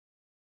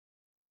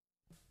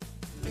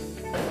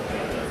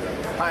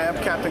Hi, I'm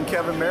Captain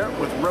Kevin Merritt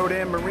with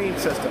Rhodan Marine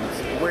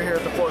Systems. We're here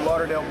at the Fort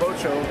Lauderdale Boat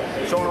Show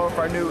showing off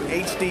our new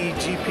HD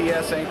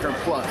GPS Anchor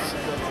Plus.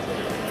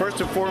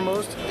 First and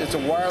foremost, it's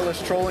a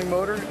wireless trolling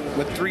motor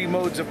with 3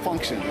 modes of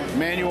function: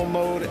 manual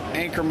mode,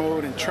 anchor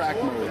mode, and track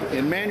mode.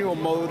 In manual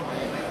mode,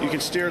 you can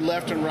steer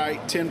left and right,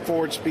 10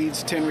 forward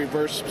speeds, 10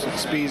 reverse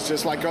speeds,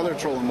 just like other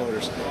trolling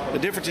motors. The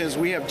difference is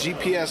we have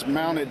GPS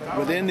mounted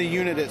within the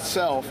unit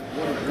itself,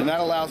 and that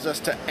allows us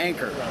to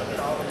anchor.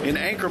 In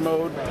anchor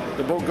mode,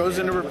 the boat goes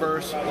into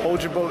reverse,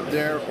 hold your boat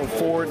there, or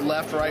forward,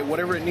 left, right,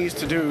 whatever it needs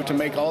to do to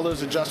make all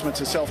those adjustments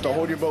itself to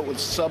hold your boat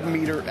with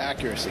sub-meter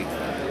accuracy.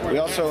 We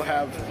also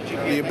have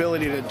the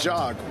ability to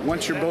jog.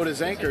 Once your boat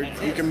is anchored,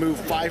 you can move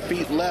 5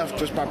 feet left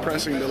just by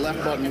pressing the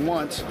left button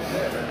once,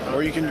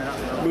 or you can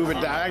move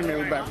it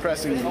diagonally by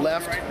pressing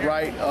left,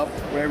 right, up,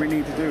 whatever you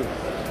need to do.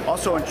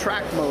 Also in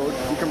track mode,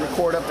 you can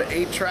record up to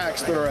 8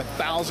 tracks that are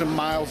 1,000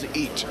 miles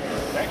each.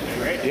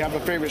 You have a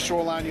favorite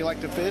shoreline you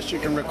like to fish, you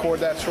can record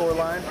that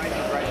shoreline.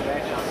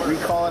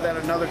 Recall it at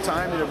another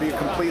time, it'll be a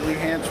completely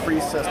hands-free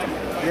system.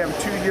 We have a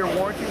 2-year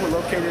warranty. We're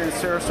located in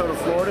Sarasota,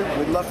 Florida.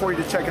 We'd love for you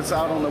to check us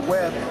out on the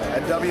web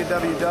at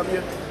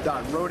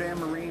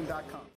www.rhodanmarine.com.